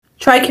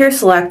Tricare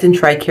Select and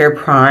Tricare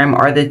Prime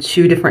are the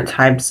two different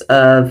types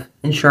of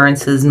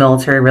insurances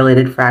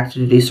military-related for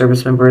active duty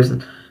service members,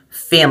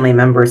 family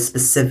members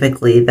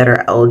specifically, that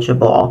are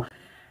eligible.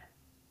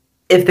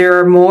 If there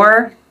are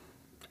more,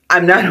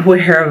 I'm not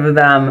aware of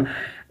them,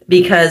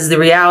 because the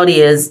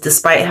reality is,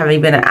 despite having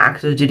been an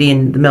active duty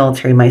in the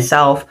military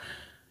myself,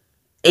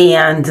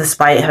 and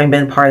despite having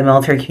been part of the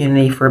military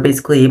community for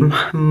basically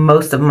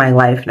most of my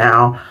life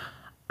now,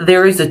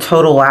 there is a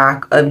total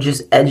lack of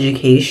just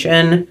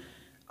education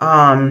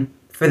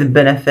for the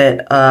benefit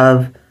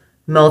of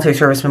military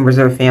service members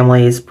or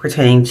families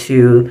pertaining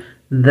to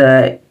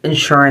the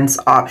insurance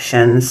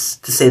options,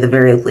 to say the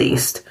very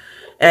least.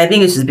 And I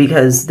think it's just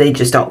because they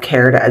just don't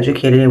care to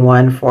educate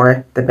anyone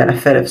for the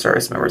benefit of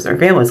service members and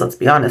their families, let's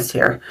be honest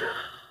here.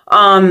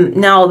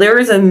 Now, there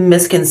is a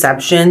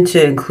misconception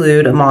to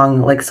include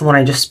among, like, someone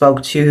I just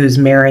spoke to who's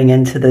marrying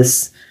into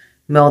this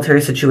military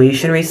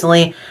situation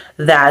recently,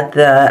 that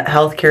the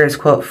healthcare is,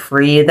 quote,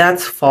 free.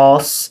 That's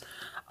false.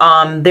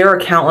 There are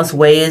countless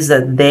ways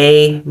that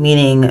they,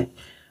 meaning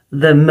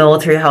the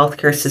military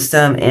healthcare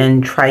system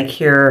and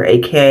Tricare,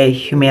 aka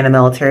Humana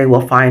Military,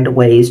 will find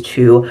ways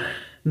to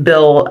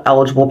bill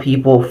eligible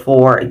people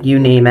for, you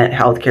name it,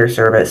 healthcare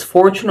service.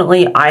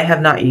 Fortunately, I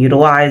have not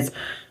utilized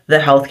the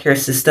healthcare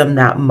system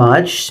that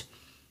much.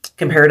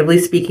 Comparatively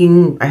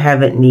speaking, I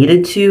haven't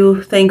needed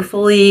to,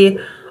 thankfully.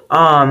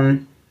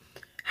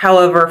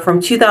 However,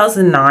 from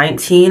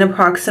 2019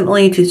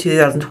 approximately to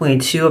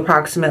 2022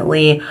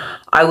 approximately,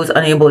 I was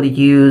unable to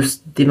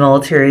use the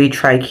military,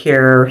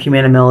 Tricare,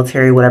 Humana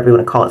Military, whatever you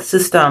want to call it,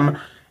 system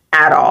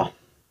at all,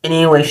 in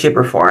any way, shape,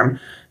 or form,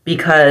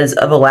 because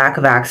of a lack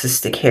of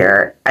access to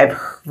care. I've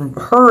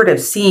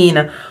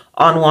seen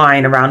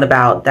online around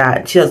about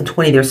that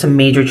 2020, there's some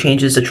major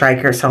changes to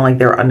Tricare, sound like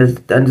they're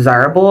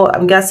undesirable,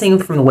 I'm guessing,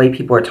 from the way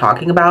people are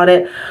talking about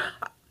it.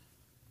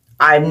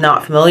 I'm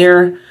not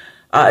familiar.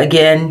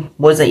 Again,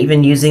 wasn't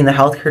even using the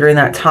healthcare during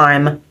that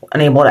time,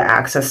 unable to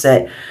access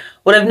it.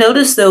 What I've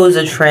noticed, though, as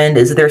a trend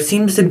is there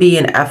seems to be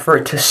an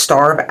effort to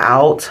starve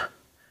out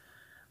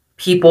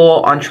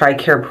people on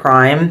Tricare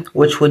Prime,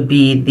 which would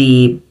be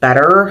the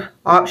better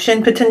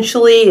option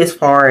potentially as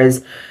far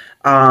as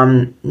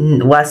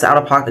less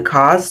out-of-pocket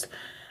cost,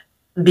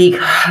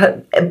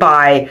 because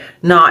by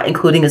not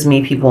including as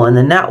many people in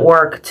the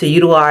network to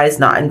utilize,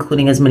 not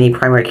including as many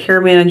primary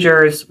care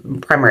managers,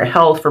 primary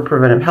health for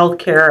preventive health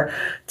care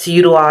to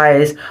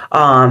utilize,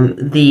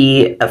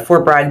 the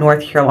Fort Bragg,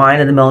 North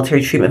Carolina, the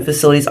military treatment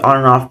facilities on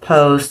and off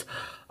post,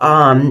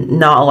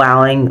 not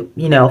allowing,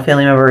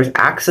 family members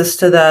access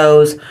to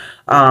those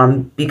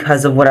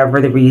because of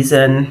whatever the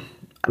reason,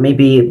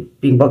 maybe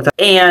being booked up,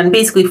 and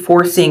basically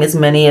forcing as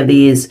many of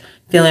these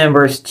family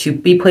members to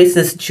be placed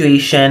in a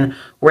situation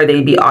where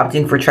they'd be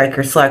opting for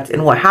Tricare Select.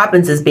 And what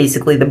happens is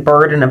basically the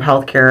burden of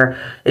healthcare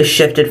is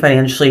shifted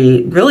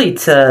financially really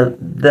to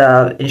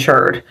the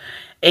insured.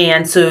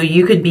 And so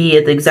you could be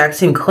at the exact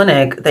same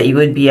clinic that you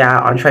would be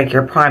at on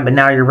Tricare Prime, but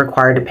now you're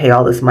required to pay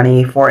all this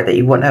money for it that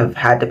you wouldn't have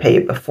had to pay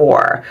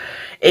before.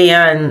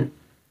 And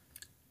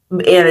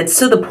it's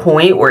to the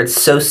point where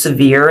it's so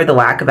severe, the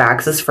lack of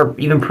access for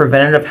even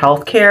preventative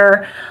health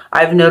care.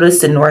 I've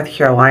noticed in North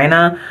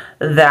Carolina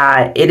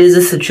that it is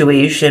a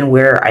situation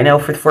where I know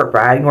for Fort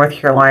Bragg, North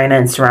Carolina,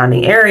 and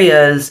surrounding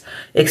areas,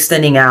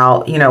 extending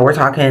out, we're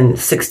talking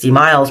 60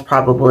 miles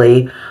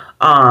probably,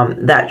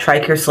 that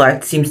Tricare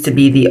Select seems to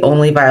be the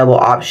only viable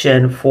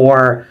option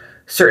for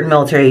certain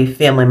military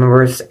family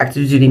members,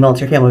 active duty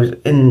military families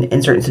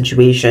in certain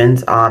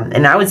situations.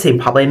 And I would say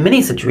probably in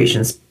many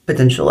situations,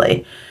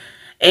 potentially.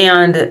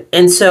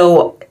 And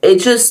so it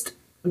just,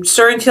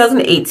 starting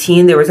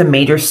 2018, there was a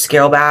major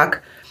scale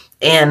back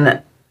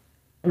in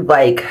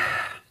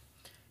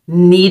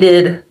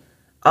needed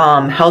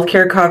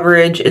healthcare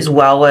coverage, as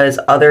well as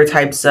other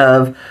types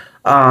of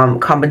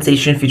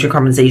compensation, future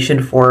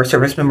compensation for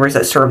service members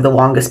that serve the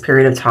longest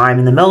period of time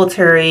in the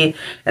military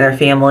and their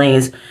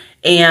families.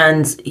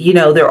 And,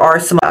 there are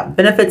some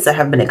benefits that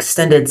have been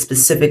extended,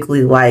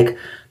 specifically like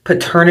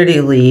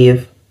paternity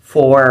leave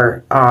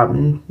for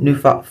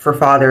for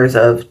fathers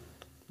of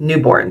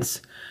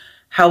newborns.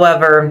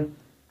 However,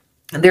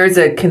 there's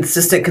a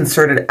consistent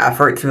concerted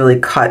effort to really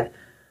cut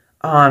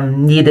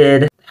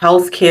needed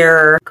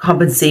healthcare,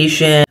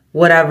 compensation,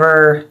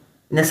 whatever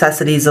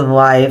necessities of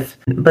life,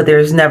 but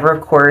there's never,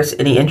 of course,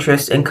 any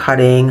interest in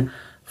cutting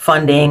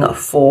funding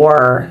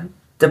for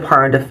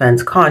Department of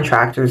Defense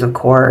contractors, of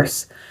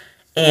course.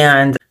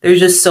 And there's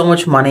just so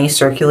much money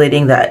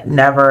circulating that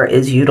never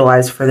is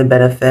utilized for the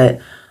benefit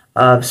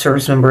of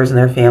service members and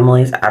their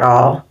families at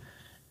all.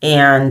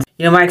 And,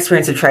 my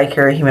experience of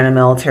Tricare Humana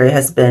Military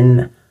has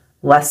been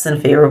less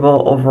than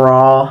favorable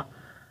overall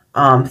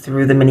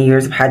through the many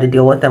years I've had to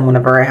deal with them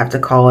whenever I have to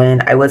call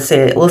in. I will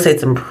say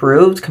it's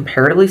improved,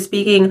 comparatively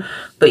speaking,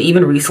 but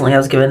even recently I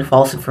was given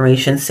false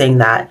information saying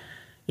that,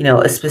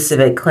 a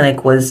specific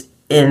clinic was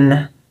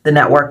in the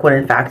network when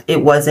in fact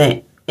it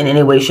wasn't in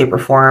any way, shape, or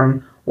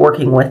form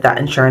working with that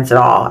insurance at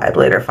all. I'd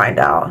later find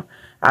out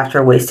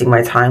after wasting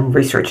my time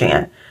researching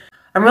it.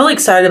 I'm really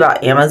excited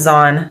about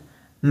Amazon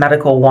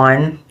Medical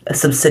One, a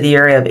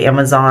subsidiary of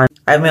Amazon.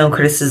 I have my own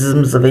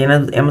criticisms of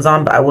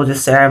Amazon, but I will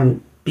just say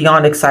I'm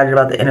beyond excited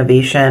about the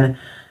innovation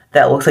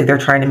that looks like they're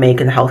trying to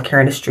make in the healthcare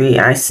industry,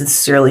 and I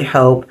sincerely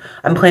hope,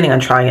 I'm planning on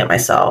trying it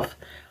myself.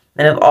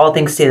 And if all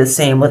things stay the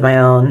same with my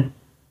own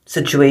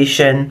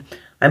situation,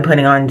 I'm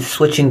planning on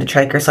switching to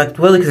Tricare Select,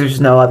 really because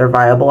there's no other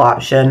viable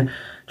option.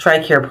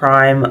 Tricare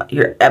Prime,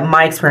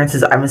 my experience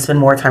is I'm going to spend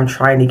more time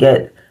trying to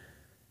get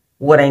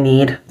what I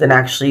need than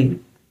actually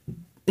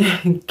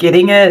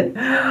getting it.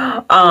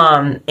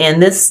 And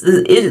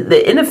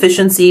the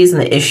inefficiencies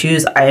and the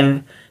issues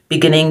I'm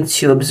beginning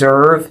to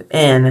observe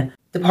in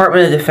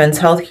Department of Defense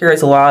healthcare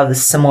is a lot of the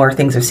similar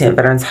things I've seen at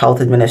Veterans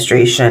Health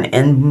Administration.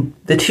 And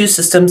the two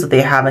systems that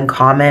they have in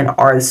common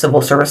are the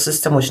civil service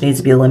system, which needs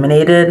to be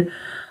eliminated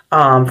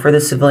for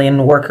the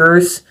civilian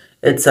workers.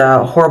 It's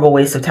a horrible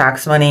waste of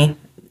tax money.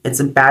 It's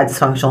a bad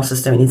dysfunctional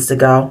system. It needs to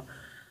go,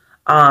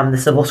 the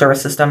civil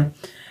service system.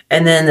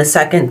 And then the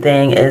second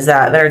thing is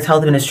that Veterans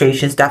Health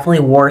Administration is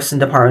definitely worse than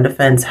Department of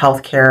Defense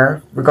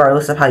healthcare,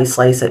 regardless of how you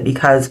slice it,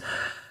 because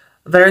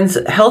Veterans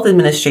Health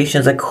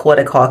Administration is what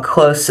I call a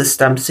closed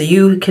system, so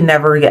you can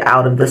never get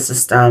out of the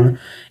system.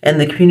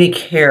 And the community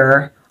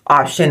care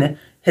option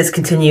has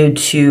continued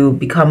to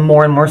become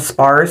more and more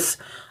sparse.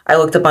 I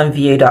looked up on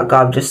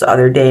va.gov just the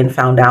other day and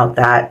found out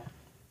that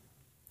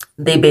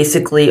they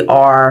basically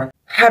are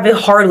having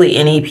hardly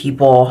any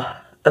people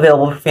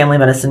available for family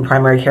medicine,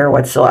 primary care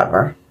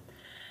whatsoever.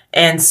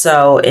 And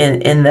so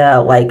in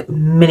the like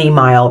mini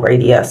mile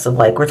radius of,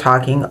 like, we're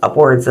talking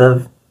upwards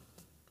of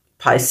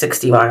probably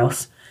 60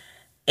 miles.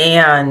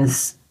 And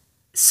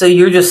so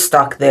you're just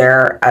stuck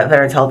there at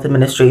Veterans Health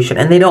Administration,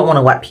 and they don't want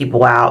to let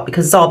people out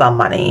because it's all about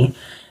money.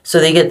 So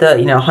they get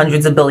the,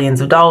 hundreds of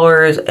billions of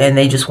dollars, and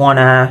they just want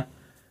to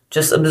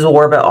just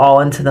absorb it all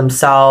into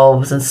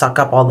themselves and suck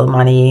up all the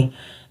money.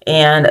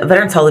 And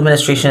Veterans Health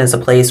Administration is a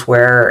place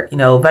where,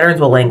 veterans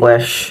will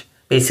languish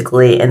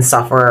basically and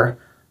suffer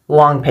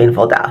long,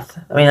 painful death.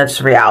 I mean,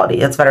 that's reality.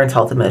 That's Veterans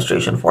Health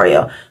Administration for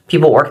you.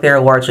 People work there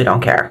largely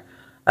don't care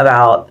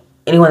about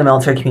anyone in the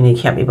military community,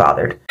 can't be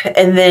bothered.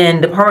 And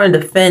then Department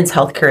of Defense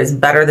healthcare is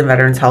better than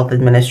Veterans Health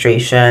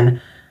Administration.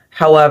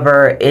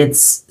 However,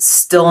 it's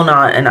still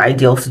not an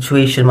ideal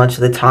situation much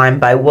of the time.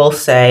 But I will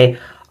say,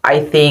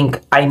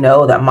 I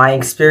know that my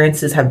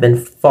experiences have been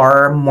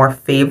far more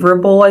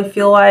favorable, I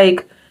feel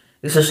like,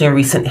 especially in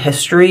recent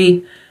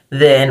history,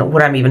 than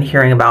what I'm even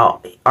hearing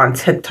about on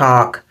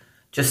TikTok.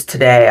 Just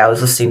today, I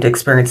was listening to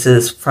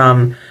experiences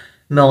from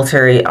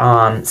military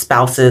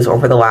spouses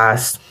over the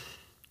last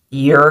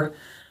year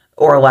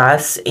or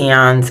less,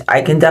 and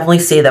I can definitely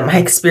say that my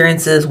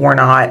experiences were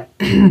not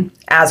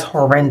as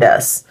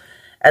horrendous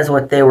as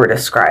what they were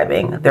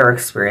describing their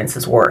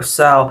experiences were.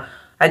 So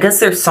I guess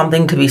there's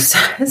something to be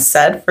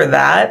said for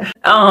that.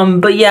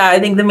 But yeah, I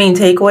think the main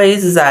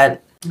takeaways is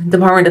that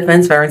Department of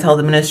Defense, Veterans Health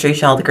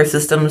Administration, healthcare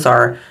systems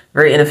are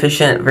very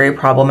inefficient, very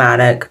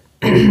problematic,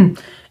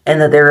 and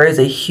that there is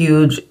a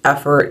huge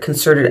effort,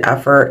 concerted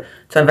effort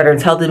to have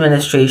Veterans Health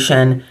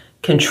Administration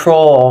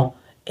control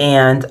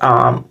and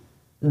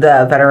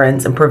the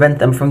veterans and prevent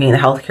them from getting the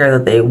health care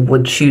that they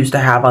would choose to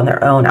have on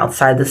their own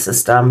outside the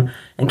system,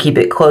 and keep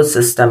it closed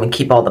system and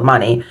keep all the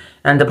money.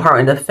 And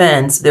Department of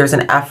Defense, there's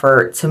an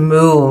effort to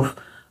move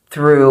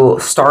through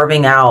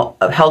starving out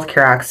of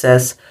healthcare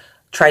access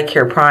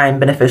Tricare Prime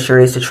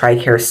beneficiaries to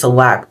Tricare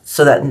Select,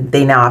 so that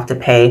they now have to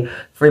pay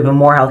for even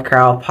more healthcare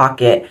out of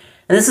pocket.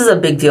 And this is a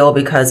big deal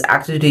because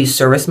active duty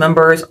service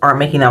members aren't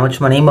making that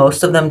much money,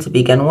 most of them to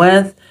begin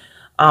with.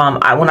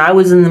 When I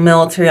was in the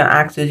military on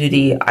active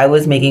duty, I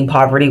was making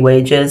poverty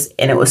wages,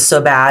 and it was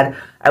so bad,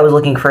 I was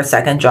looking for a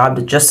second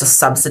job just to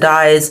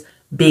subsidize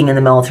being in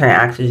the military on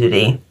active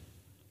duty.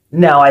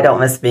 No, I don't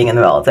miss being in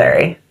the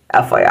military,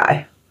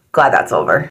 FYI. Glad that's over.